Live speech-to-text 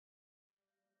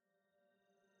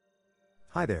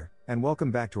Hi there, and welcome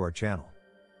back to our channel.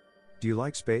 Do you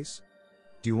like space?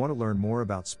 Do you want to learn more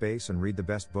about space and read the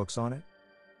best books on it?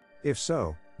 If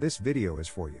so, this video is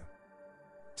for you.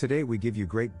 Today we give you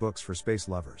great books for space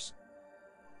lovers.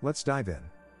 Let's dive in.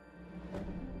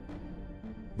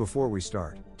 Before we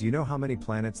start, do you know how many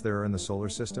planets there are in the solar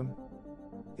system?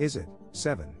 Is it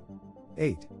 7,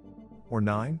 8, or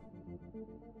 9?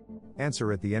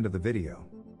 Answer at the end of the video.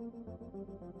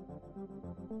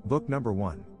 Book number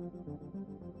 1.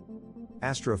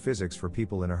 Astrophysics for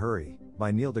People in a Hurry,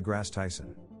 by deGrasse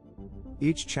Tyson.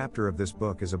 Each chapter of this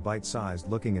book is a bite-sized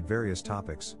looking at various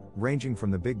topics, ranging from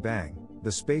the Big Bang,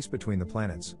 the space between the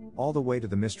planets, all the way to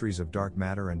the mysteries of dark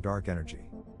matter and dark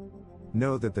energy.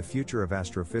 Know that the future of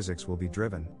astrophysics will be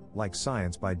driven, like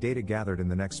science, by data gathered in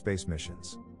the next space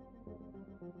missions.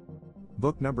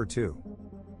 Book number 2.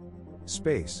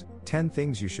 Space, 10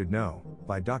 Things You Should Know,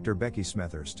 by Dr. Becky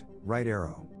Smethurst, Right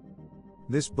Arrow.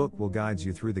 This book will guide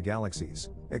you through the galaxies,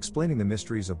 explaining the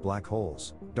mysteries of black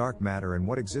holes, dark matter and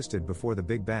what existed before the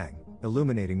Big Bang,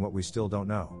 illuminating what we still don't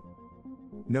know.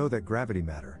 Know that gravity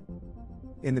matter.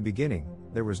 In the beginning,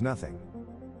 there was nothing.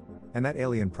 And that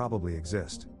alien probably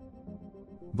exists.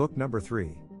 Book number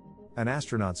 3. An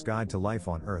Astronaut's Guide to Life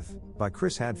on Earth, by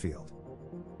Chris Hadfield.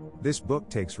 This book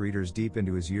takes readers deep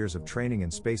into his years of training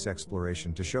in space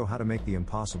exploration to show how to make the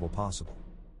impossible possible.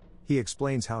 He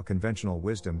explains how conventional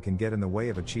wisdom can get in the way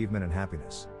of achievement and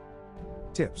happiness.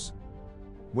 Tips.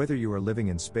 Whether you are living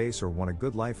in space or want a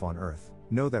good life on Earth,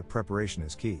 know that preparation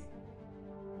is key.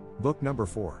 Book number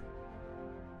 4.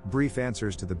 Brief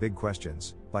Answers to the Big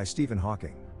Questions, by Stephen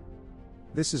Hawking.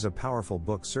 This is a powerful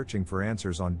book searching for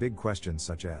answers on big questions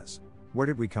such as, where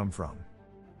did we come from?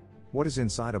 What is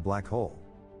inside a black hole?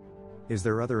 Is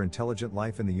there other intelligent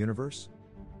life in the universe?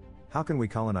 How can we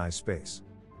colonize space?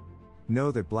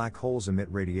 Know that black holes emit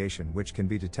radiation which can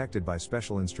be detected by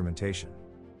special instrumentation.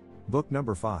 Book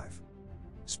number 5.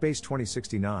 Space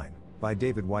 2069, by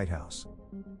David Whitehouse.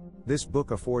 This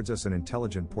book affords us an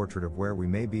intelligent portrait of where we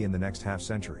may be in the next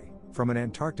half-century, from an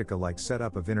Antarctica-like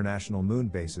setup of international moon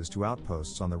bases to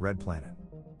outposts on the Red Planet.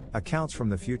 Accounts from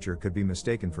the future could be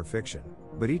mistaken for fiction,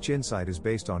 but each insight is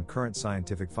based on current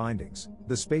scientific findings,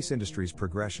 the space industry's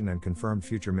progression and confirmed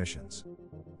future missions.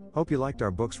 Hope you liked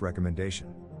our book's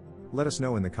recommendation. Let us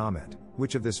know in the comment,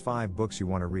 which of these 5 books you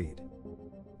want to read.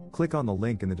 Click on the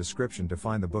link in the description to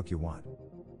find the book you want.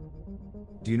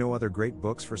 Do you know other great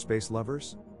books for space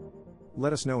lovers?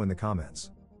 Let us know in the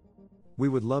comments. We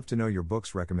would love to know your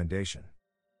book's recommendation.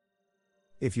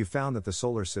 If you found that the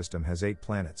solar system has 8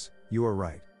 planets, you are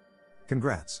right.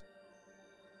 Congrats!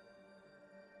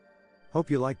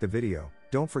 Hope you liked the video.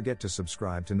 Don't forget to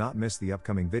subscribe to not miss the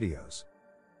upcoming videos.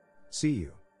 See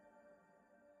you.